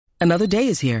Another day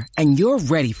is here, and you're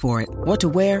ready for it. What to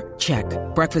wear? Check.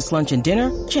 Breakfast, lunch, and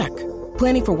dinner? Check.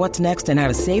 Planning for what's next and how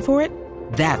to save for it?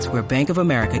 That's where Bank of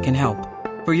America can help.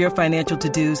 For your financial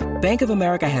to-dos, Bank of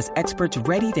America has experts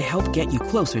ready to help get you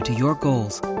closer to your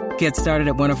goals. Get started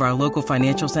at one of our local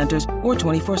financial centers or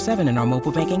 24/7 in our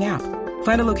mobile banking app.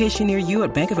 Find a location near you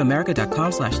at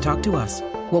bankofamerica.com/talktous.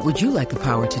 What would you like the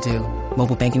power to do?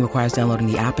 Mobile banking requires downloading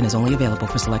the app and is only available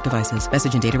for select devices.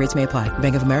 Message and data rates may apply.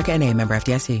 Bank of America N.A., member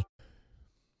FDIC.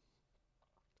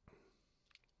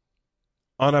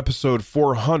 On episode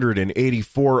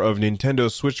 484 of Nintendo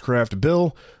Switchcraft,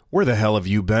 Bill, where the hell have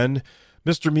you been?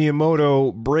 Mr.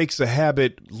 Miyamoto breaks a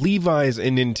habit, Levi's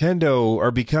and Nintendo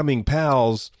are becoming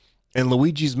pals, and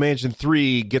Luigi's Mansion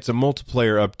 3 gets a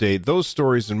multiplayer update. Those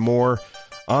stories and more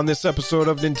on this episode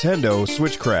of Nintendo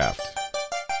Switchcraft.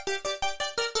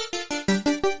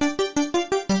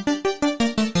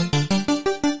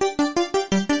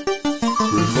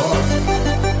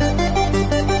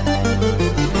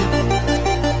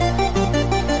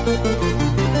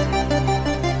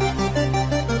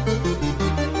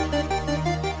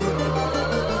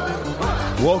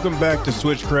 Welcome back to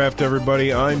Switchcraft,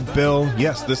 everybody. I'm Bill.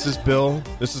 Yes, this is Bill.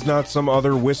 This is not some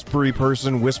other whispery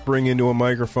person whispering into a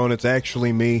microphone. It's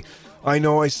actually me. I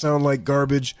know I sound like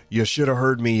garbage. You should have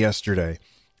heard me yesterday.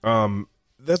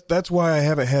 That's why I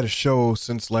haven't had a show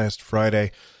since last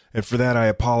Friday, and for that I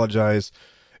apologize.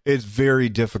 It's very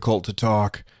difficult to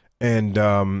talk, and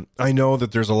I know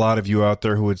that there's a lot of you out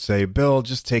there who would say, Bill,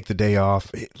 just take the day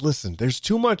off. Listen, there's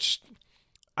too much.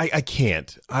 I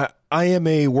can't. I am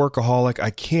a workaholic.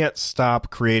 I can't stop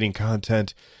creating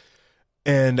content.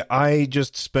 And I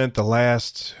just spent the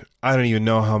last, I don't even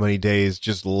know how many days,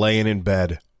 just laying in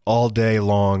bed all day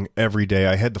long, every day.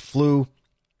 I had the flu.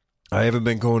 I haven't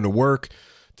been going to work.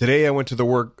 Today I went to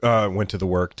work.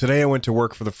 Today I went to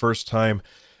work for the first time.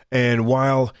 And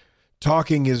while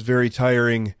talking is very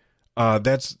tiring,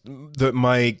 that's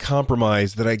my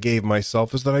compromise that I gave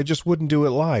myself, is that I just wouldn't do it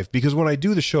live. Because when I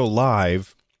do the show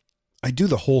live, I do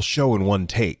the whole show in one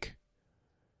take.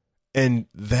 And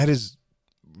that is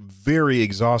very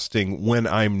exhausting when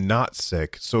I'm not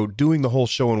sick. So doing the whole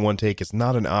show in one take is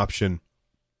not an option.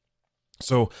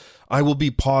 So I will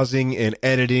be pausing and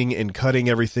editing and cutting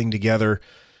everything together.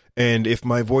 And if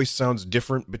my voice sounds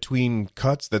different between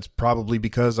cuts, that's probably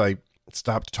because I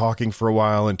stopped talking for a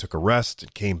while and took a rest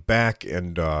and came back,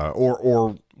 and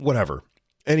or whatever.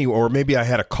 Anyway, or maybe I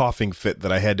had a coughing fit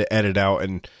that I had to edit out,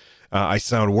 and I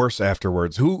sound worse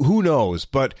afterwards. Who knows?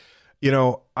 But, you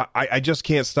know, I just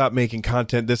can't stop making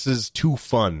content. This is too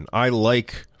fun. I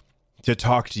like to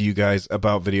talk to you guys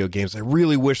about video games. I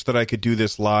really wish that I could do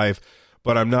this live,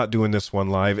 but I'm not doing this one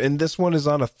live. And this one is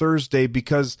on a Thursday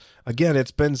because, again,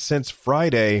 it's been since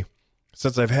Friday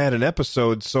since I've had an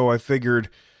episode. So I figured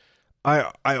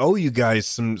I owe you guys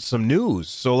some news.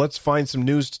 So let's find some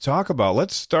news to talk about.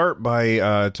 Let's start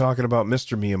by talking about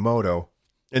Mr. Miyamoto.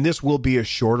 And this will be a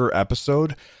shorter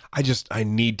episode. I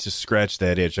need to scratch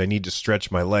that itch. I need to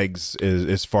stretch my legs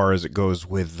as far as it goes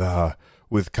with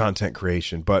content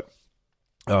creation. But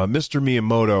Mr.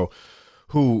 Miyamoto,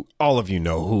 who all of you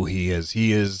know who he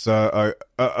is a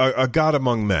god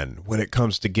among men when it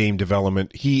comes to game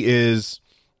development. He is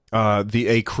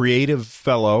a creative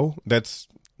fellow. That's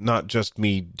not just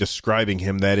me describing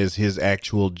him. That is his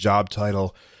actual job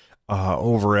title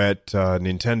over at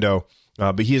Nintendo.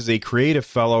 But he is a creative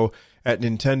fellow at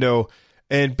Nintendo,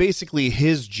 and basically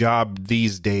his job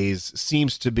these days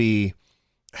seems to be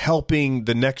helping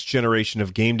the next generation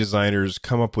of game designers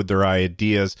come up with their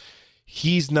ideas.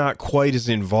 He's not quite as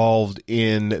involved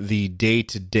in the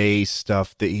day-to-day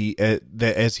stuff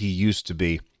that as he used to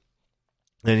be.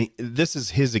 And this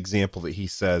is his example that he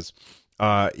says.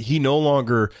 He no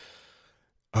longer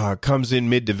comes in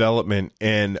mid-development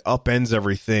and upends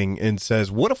everything and says,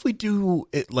 what if we do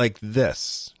it like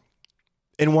this?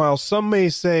 And while some may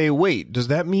say, wait, does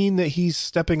that mean that he's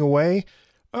stepping away?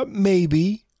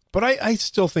 Maybe. But I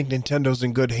still think Nintendo's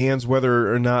in good hands,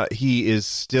 whether or not he is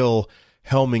still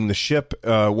helming the ship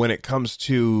when it comes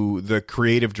to the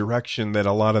creative direction that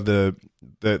a lot of the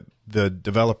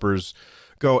developers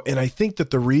go. And I think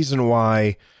that the reason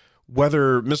why,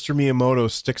 whether Mr. Miyamoto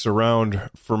sticks around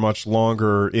for much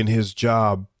longer in his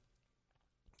job,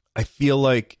 I feel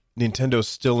like Nintendo's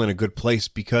still in a good place,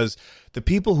 because the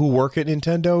people who work at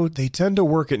Nintendo, they tend to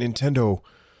work at Nintendo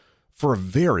for a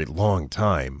very long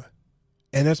time.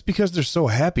 And that's because they're so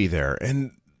happy there.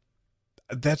 And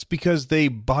that's because they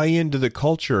buy into the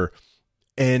culture,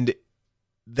 and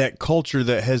that culture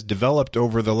that has developed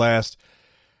over the last,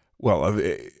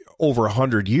 over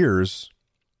 100 years,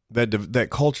 that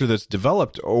culture that's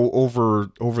developed over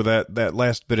that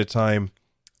last bit of time,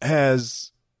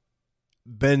 has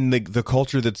been the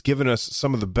culture that's given us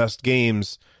some of the best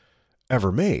games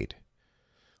ever made.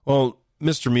 Well,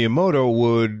 Mr. Miyamoto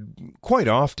would quite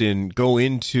often go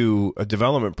into a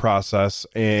development process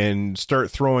and start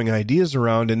throwing ideas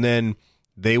around, and then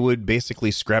they would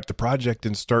basically scrap the project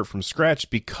and start from scratch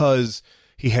because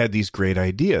he had these great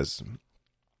ideas.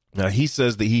 Now, he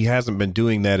says that he hasn't been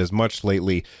doing that as much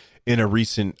lately. In a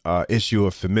recent issue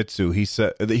of Famitsu, he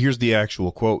said, here's the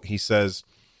actual quote. He says,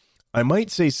 "I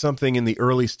might say something in the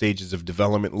early stages of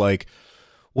development like,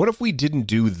 what if we didn't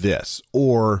do this?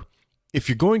 Or if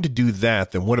you're going to do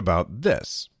that, then what about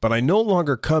this? But I no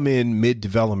longer come in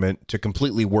mid-development to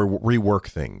completely rework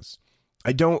things.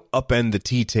 I don't upend the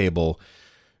tea table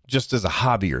just as a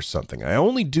hobby or something. I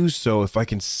only do so if I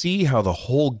can see how the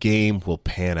whole game will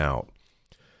pan out.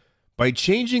 By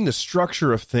changing the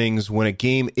structure of things when a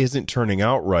game isn't turning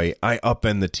out right, I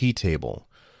upend the tea table.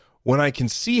 When I can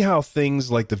see how things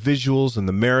like the visuals and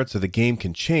the merits of the game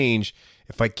can change,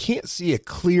 if I can't see a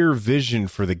clear vision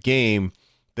for the game,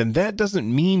 then that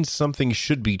doesn't mean something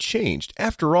should be changed.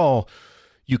 After all,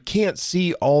 you can't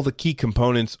see all the key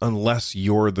components unless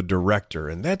you're the director."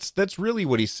 And that's really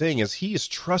what he's saying, is he is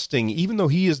trusting, even though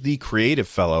he is the creative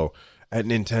fellow at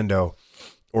Nintendo,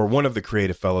 or one of the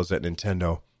creative fellows at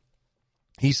Nintendo,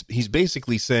 he's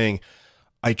basically saying,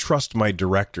 I trust my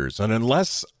directors, and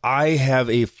unless I have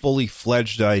a fully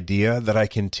fledged idea that I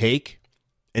can take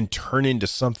and turn into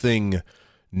something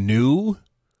new,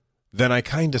 then I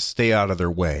kind of stay out of their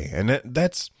way. And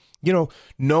that's,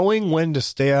 knowing when to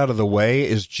stay out of the way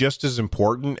is just as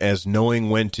important as knowing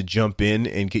when to jump in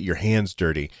and get your hands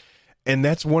dirty. And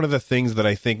that's one of the things that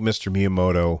I think Mr.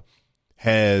 Miyamoto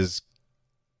has,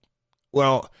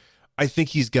 I think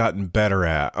he's gotten better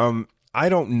at. I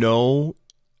don't know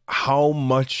how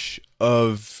much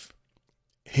of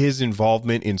his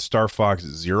involvement in Star Fox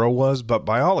Zero was, but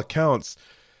by all accounts,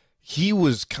 he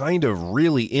was kind of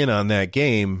really in on that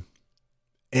game,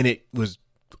 and it was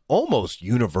almost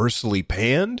universally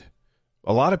panned.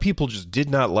 A lot of people just did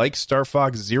not like Star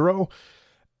Fox Zero,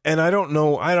 and I don't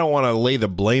know, I don't want to lay the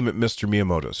blame at Mr.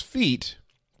 Miyamoto's feet,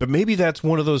 but maybe that's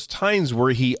one of those times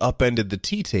where he upended the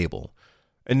tea table.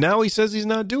 And now he says he's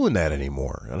not doing that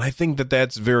anymore. And I think that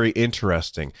that's very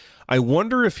interesting. I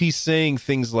wonder if he's saying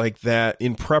things like that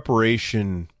in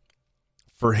preparation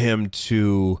for him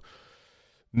to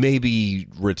maybe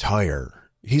retire.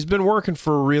 He's been working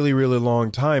for a really, really long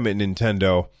time at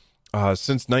Nintendo,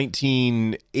 since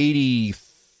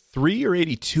 1983 or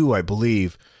 82, I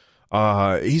believe.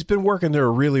 He's been working there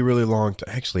a really, really long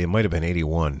time. Actually, it might have been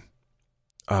 81.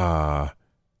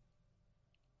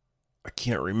 I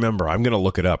can't remember. I'm going to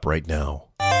look it up right now.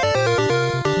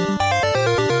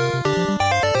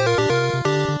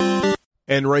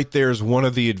 And right there is one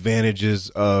of the advantages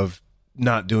of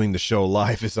not doing the show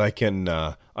live, is I can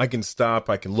stop,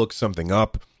 I can look something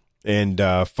up and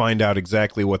find out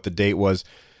exactly what the date was.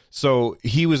 So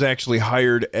he was actually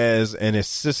hired as an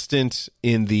assistant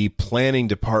in the planning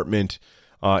department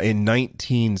in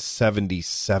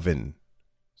 1977.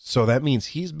 So that means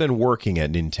he's been working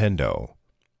at Nintendo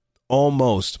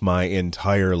almost my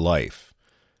entire life,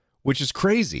 which is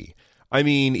crazy. I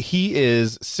mean, he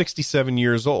is 67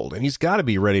 years old, and he's got to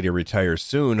be ready to retire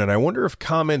soon. And I wonder if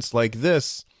comments like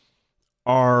this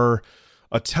are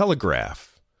a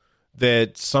telegraph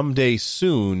that someday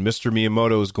soon Mr.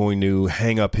 Miyamoto is going to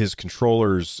hang up his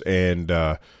controllers and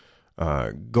go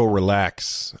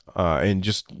relax and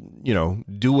just,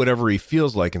 do whatever he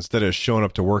feels like instead of showing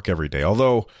up to work every day.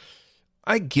 Although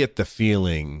I get the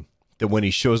feeling that when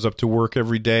he shows up to work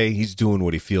every day, he's doing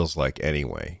what he feels like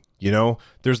anyway.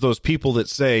 There's those people that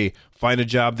say, find a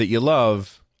job that you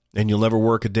love and you'll never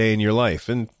work a day in your life.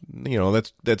 And,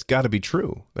 that's got to be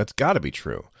true. That's got to be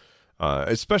true.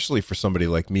 Especially for somebody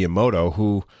like Miyamoto,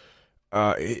 who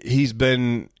he's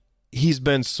been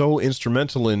so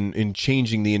instrumental in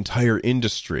changing the entire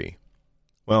industry.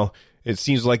 Well, it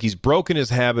seems like he's broken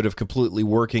his habit of completely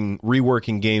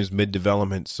reworking games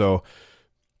mid-development. So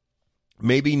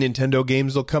maybe Nintendo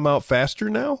games will come out faster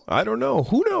now? I don't know.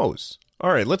 Who knows?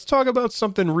 All right, let's talk about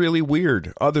something really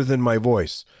weird other than my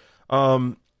voice.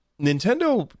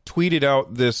 Nintendo tweeted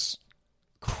out this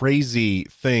crazy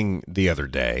thing the other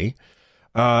day.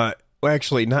 Well,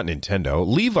 actually, not Nintendo.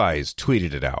 Levi's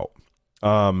tweeted it out.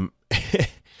 And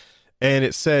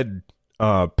it said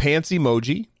pants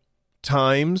emoji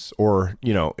times, or,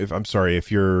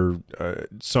 if you're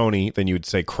Sony, then you would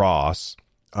say cross.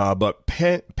 But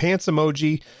pants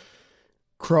emoji,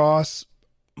 cross,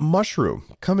 mushroom,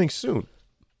 coming soon.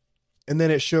 And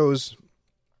then it shows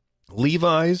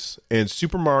Levi's and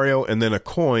Super Mario and then a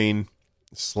coin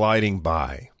sliding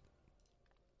by.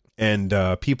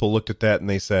 And people looked at that and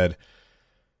they said,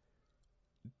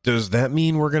 does that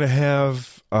mean we're going to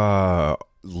have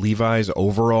Levi's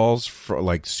overalls, for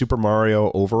like Super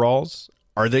Mario overalls?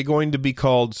 Are they going to be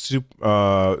called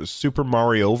Super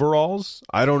Mario overalls?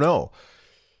 I don't know.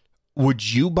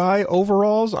 Would you buy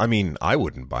overalls? I mean, I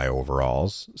wouldn't buy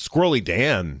overalls. Squirrely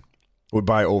Dan would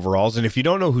buy overalls. And if you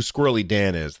don't know who Squirrely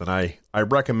Dan is, then I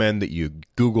recommend that you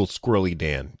Google Squirrely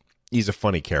Dan. He's a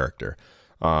funny character.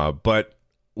 But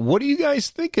what do you guys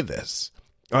think of this?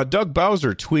 Doug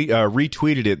Bowser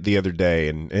retweeted it the other day,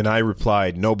 and I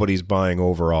replied, nobody's buying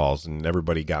overalls, and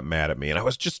everybody got mad at me. And I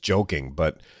was just joking.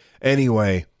 But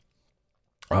anyway,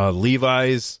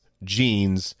 Levi's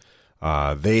jeans,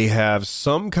 they have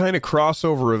some kind of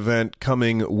crossover event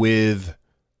coming with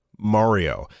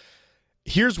Mario.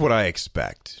 Here's what I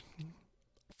expect.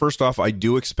 First off, I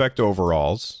do expect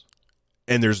overalls,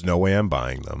 and there's no way I'm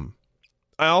buying them.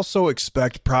 I also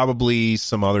expect probably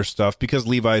some other stuff because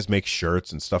Levi's makes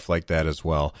shirts and stuff like that as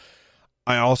well.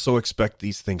 I also expect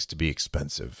these things to be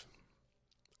expensive.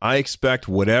 I expect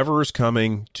whatever is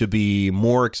coming to be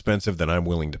more expensive than I'm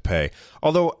willing to pay.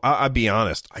 Although, I'll be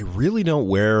honest, I really don't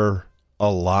wear a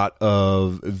lot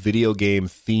of video game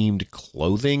themed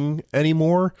clothing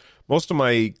anymore. Most of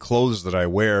my clothes that I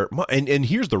wear, and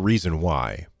here's the reason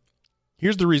why.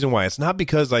 Here's the reason why. It's not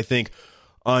because I think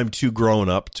I'm too grown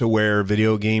up to wear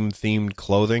video game themed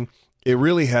clothing. It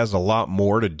really has a lot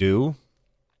more to do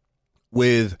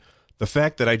with the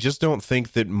fact that I just don't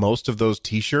think that most of those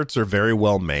t-shirts are very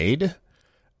well made.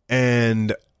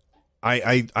 And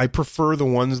I prefer the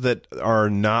ones that are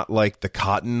not like the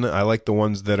cotton. I like the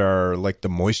ones that are like the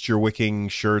moisture wicking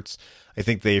shirts. I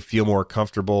think they feel more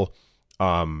comfortable.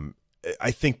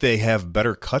 I think they have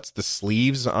better cuts. The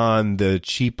sleeves on the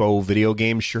cheapo video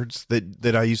game shirts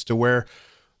that I used to wear,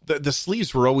 the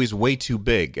sleeves were always way too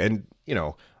big. And, you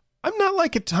know, I'm not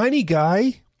like a tiny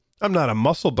guy. I'm not a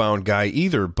muscle-bound guy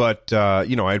either. But,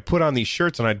 you know, I'd put on these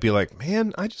shirts and I'd be like,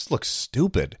 man, I just look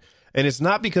stupid. And it's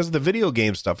not because of the video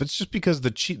game stuff. It's just because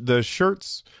the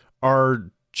shirts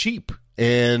are cheap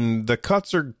and the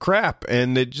cuts are crap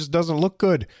and it just doesn't look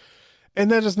good. And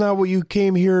that is not what you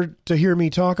came here to hear me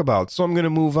talk about. So I'm going to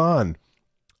move on.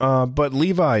 But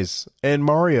Levi's and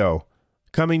Mario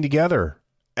coming together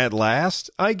at last,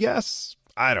 I guess.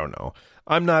 I don't know.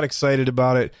 I'm not excited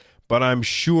about it, but I'm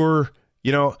sure,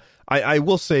 you know, I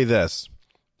will say this.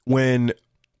 When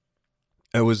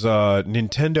it was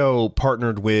Nintendo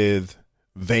partnered with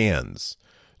Vans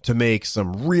to make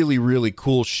some really, really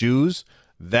cool shoes,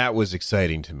 that was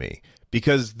exciting to me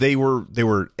because they were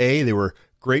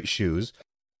great shoes,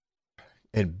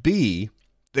 and B,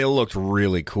 they looked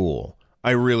really cool.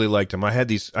 I really liked them. I have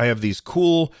these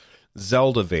cool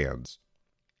Zelda Vans,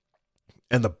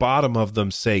 and the bottom of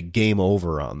them say Game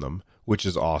Over on them, which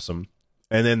is awesome.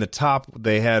 And then the top,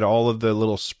 they had all of the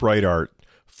little sprite art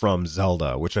from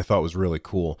Zelda, which I thought was really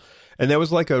cool. And that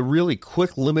was like a really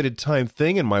quick limited time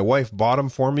thing, and my wife bought them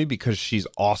for me because she's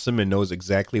awesome and knows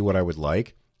exactly what I would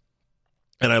like.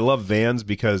 And I love Vans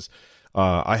because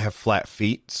I have flat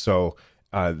feet, so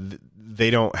they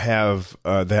don't have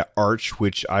that arch,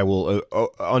 which I will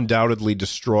undoubtedly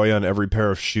destroy on every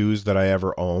pair of shoes that I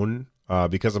ever own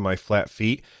because of my flat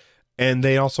feet. And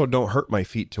they also don't hurt my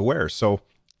feet to wear. So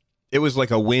it was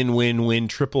like a win-win-win,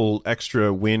 triple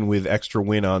extra win with extra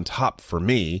win on top for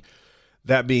me.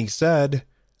 That being said,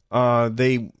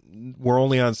 they were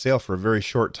only on sale for a very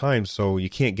short time, so you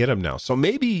can't get them now. So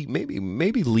maybe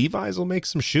Levi's will make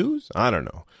some shoes. I don't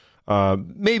know.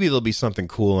 Maybe there'll be something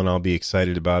cool and I'll be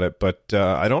excited about it, but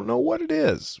I don't know what it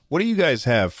is. What do you guys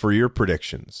have for your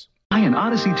predictions? Buy an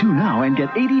Odyssey 2 now and get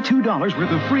 $82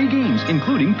 worth of free games,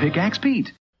 including Pickaxe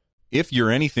Pete. If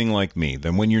you're anything like me,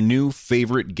 then when your new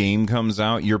favorite game comes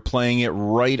out, you're playing it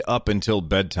right up until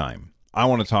bedtime. I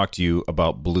want to talk to you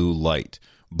about blue light.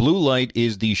 Blue light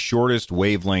is the shortest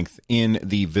wavelength in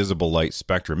the visible light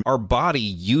spectrum. Our body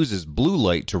uses blue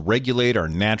light to regulate our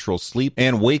natural sleep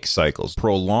and wake cycles.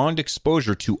 Prolonged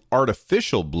exposure to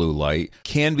artificial blue light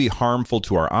can be harmful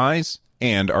to our eyes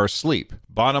and our sleep.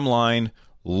 Bottom line,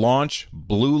 launch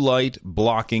blue light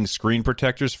blocking screen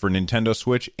protectors for Nintendo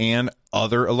Switch and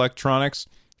other electronics.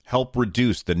 Help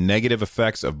reduce the negative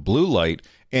effects of blue light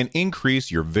and increase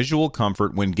your visual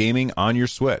comfort when gaming on your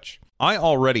Switch. I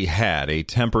already had a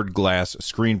tempered glass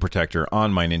screen protector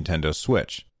on my Nintendo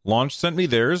Switch. Launch sent me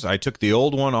theirs. I took the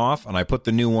old one off and I put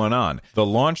the new one on. The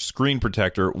Launch screen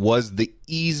protector was the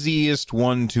easiest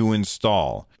one to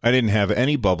install. I didn't have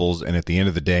any bubbles, and at the end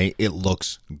of the day, it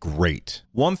looks great.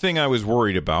 One thing I was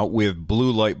worried about with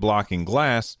blue light blocking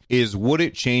glass is would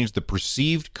it change the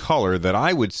perceived color that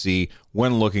I would see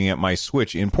when looking at my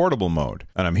Switch in portable mode?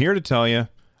 And I'm here to tell you,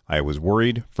 I was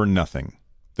worried for nothing.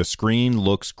 The screen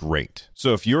looks great.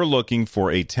 So if you're looking for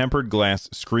a tempered glass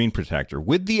screen protector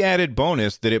with the added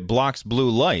bonus that it blocks blue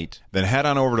light, then head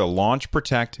on over to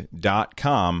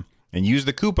launchprotect.com and use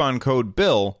the coupon code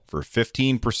BILL for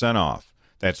 15% off.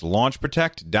 That's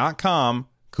launchprotect.com,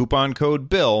 coupon code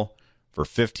BILL for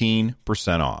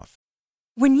 15% off.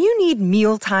 When you need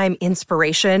mealtime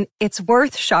inspiration, it's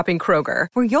worth shopping Kroger,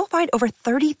 where you'll find over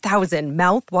 30,000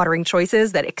 mouth-watering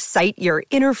choices that excite your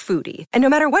inner foodie. And no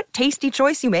matter what tasty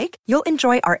choice you make, you'll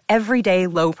enjoy our everyday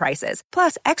low prices,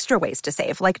 plus extra ways to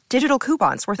save, like digital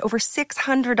coupons worth over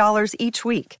 $600 each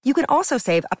week. You can also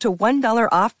save up to $1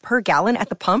 off per gallon at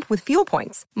the pump with fuel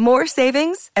points. More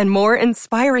savings and more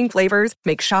inspiring flavors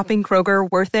make shopping Kroger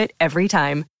worth it every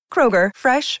time. Kroger,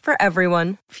 fresh for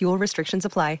everyone. Fuel restrictions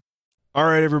apply. All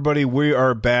right, everybody, we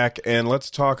are back, and let's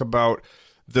talk about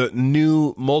the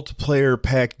new multiplayer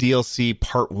pack DLC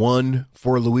Part 1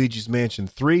 for Luigi's Mansion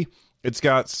 3. It's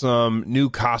got some new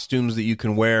costumes that you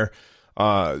can wear,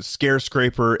 Scare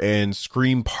Scraper and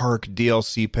Scream Park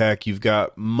DLC pack. You've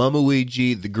got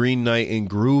Mumuigi, the Green Knight, and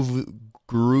Groovuigi,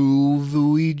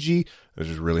 which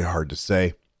is really hard to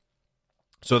say.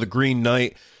 So the Green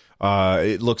Knight,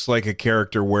 it looks like a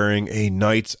character wearing a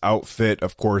knight's outfit.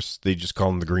 Of course, they just call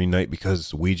him the Green Knight because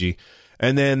it's Ouija.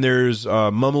 And then there's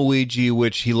Mumuigi,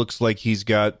 which he looks like he's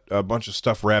got a bunch of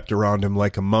stuff wrapped around him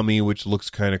like a mummy, which looks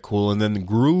kind of cool. And then the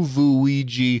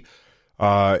Groovuigi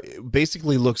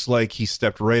basically looks like he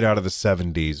stepped right out of the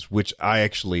 70s, which I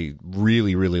actually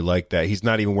really, really like that. He's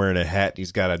not even wearing a hat.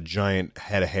 He's got a giant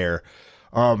head of hair.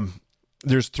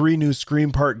 There's 3 new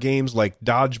Scream Park games like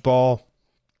Dodgeball,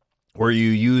 where you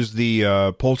use the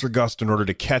poltergust in order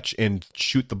to catch and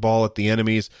shoot the ball at the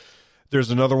enemies. There's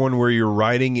another one where you're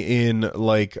riding in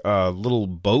like a little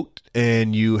boat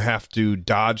and you have to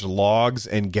dodge logs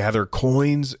and gather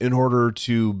coins in order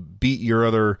to beat your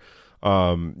other,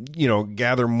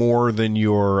 gather more than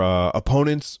your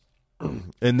opponents.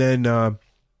 And then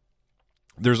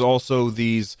there's also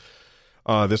this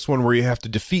one where you have to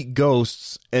defeat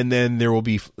ghosts, and then there will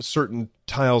be certain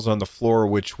tiles on the floor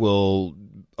which will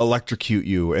electrocute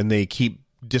you, and they keep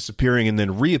disappearing and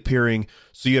then reappearing,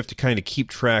 so you have to kind of keep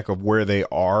track of where they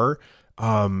are,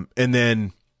 and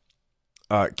then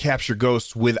capture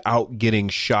ghosts without getting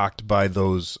shocked by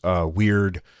those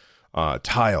weird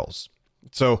tiles.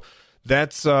 So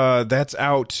that's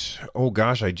out. Oh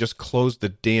gosh, I just closed the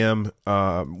damn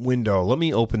window. Let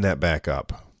me open that back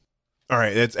up. All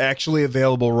right, it's actually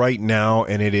available right now,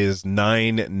 and it is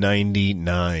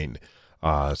 $9.99.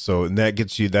 So that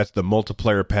gets you, that's the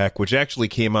multiplayer pack, which actually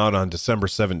came out on December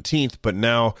 17th, but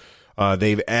now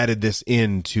they've added this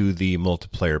into the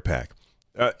multiplayer pack.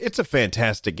 It's a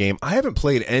fantastic game. I haven't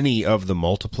played any of the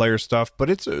multiplayer stuff,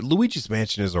 but Luigi's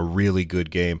Mansion is a really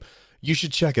good game. You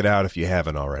should check it out if you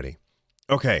haven't already.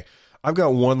 Okay, I've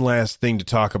got one last thing to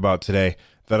talk about today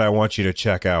that I want you to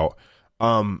check out.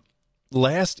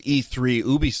 Last E3,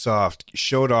 Ubisoft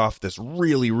showed off this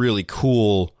really, really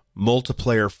cool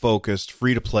multiplayer-focused,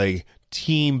 free-to-play,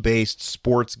 team-based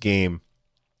sports game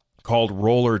called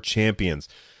Roller Champions.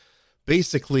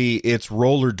 Basically, it's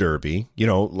roller derby,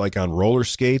 like on roller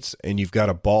skates, and you've got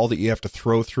a ball that you have to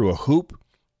throw through a hoop,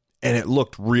 and it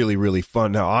looked really, really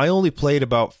fun. Now, I only played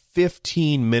about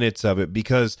 15 minutes of it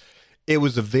because it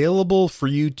was available for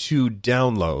you to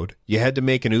download. You had to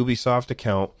make an Ubisoft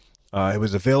account. It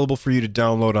was available for you to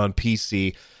download on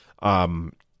PC.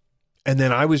 And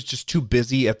then I was just too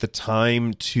busy at the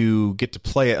time to get to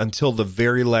play it until the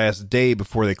very last day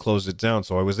before they closed it down.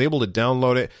 So I was able to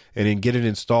download it and then get it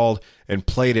installed and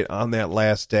played it on that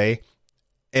last day.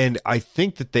 And I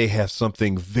think that they have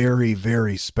something very,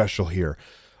 very special here.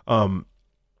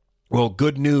 Well,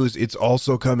 good news. It's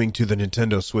also coming to the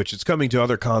Nintendo Switch. It's coming to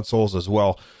other consoles as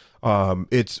well.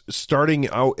 It's starting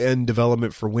out in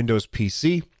development for Windows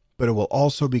PC, but it will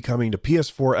also be coming to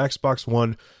PS4, Xbox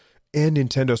One, and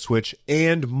Nintendo Switch,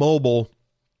 and mobile.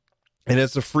 And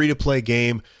it's a free-to-play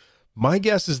game. My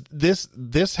guess is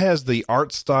this has the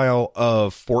art style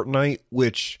of Fortnite,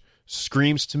 which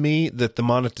screams to me that the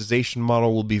monetization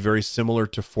model will be very similar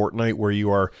to Fortnite, where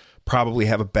you are probably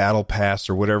have a battle pass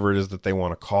or whatever it is that they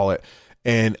want to call it.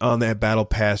 And on that battle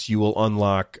pass, you will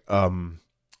unlock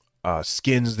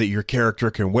skins that your character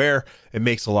can wear. It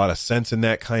makes a lot of sense in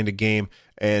that kind of game.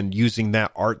 And using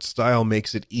that art style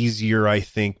makes it easier, I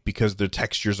think, because the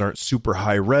textures aren't super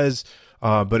high res,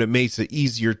 but it makes it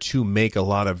easier to make a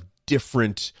lot of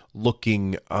different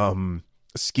looking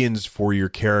skins for your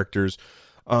characters.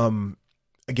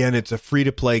 Again, it's a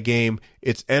free-to-play game.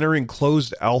 It's entering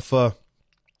closed alpha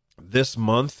this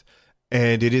month,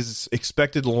 and it is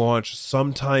expected to launch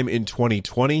sometime in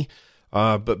 2020.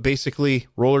 But basically,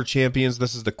 Roller Champions,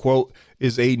 this is the quote,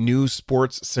 is a new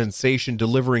sports sensation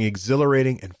delivering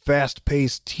exhilarating and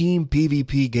fast-paced team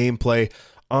PvP gameplay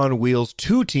on wheels.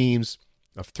 2 teams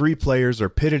of 3 players are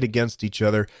pitted against each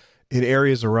other in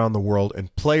areas around the world,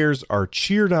 and players are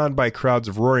cheered on by crowds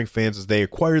of roaring fans as they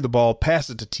acquire the ball, pass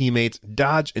it to teammates,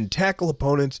 dodge and tackle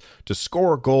opponents to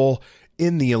score a goal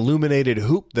in the illuminated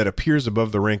hoop that appears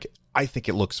above the rink. I think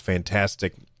it looks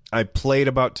fantastic. I played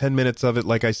about 10 minutes of it,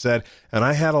 like I said, and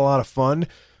I had a lot of fun.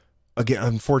 Again,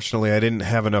 unfortunately, I didn't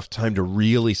have enough time to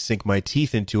really sink my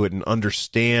teeth into it and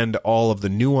understand all of the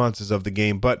nuances of the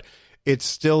game, but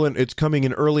it's coming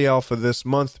in early alpha this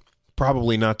month.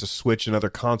 Probably not to Switch and other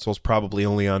consoles, probably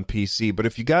only on PC. But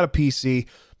if you got a PC,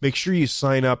 make sure you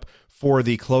sign up for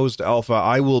the closed alpha.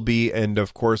 I will be, and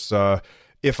of course,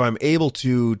 if I'm able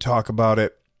to talk about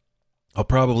it, I'll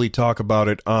probably talk about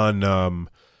it on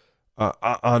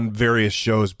various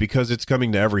shows because it's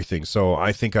coming to everything. So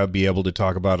I think I'll be able to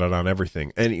talk about it on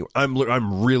everything. Anyway,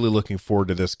 I'm really looking forward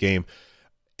to this game.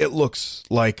 It looks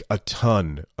like a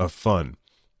ton of fun.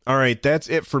 All right, that's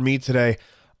it for me today.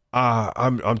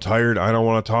 I'm tired. I don't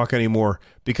want to talk anymore.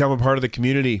 Become a part of the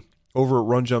community over at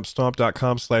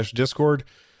runjumpstomp.com/discord.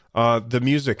 The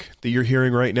music that you're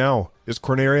hearing right now is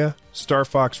Corneria Star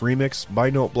Fox Remix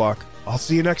by Noteblock. I'll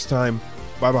see you next time.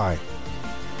 Bye-bye.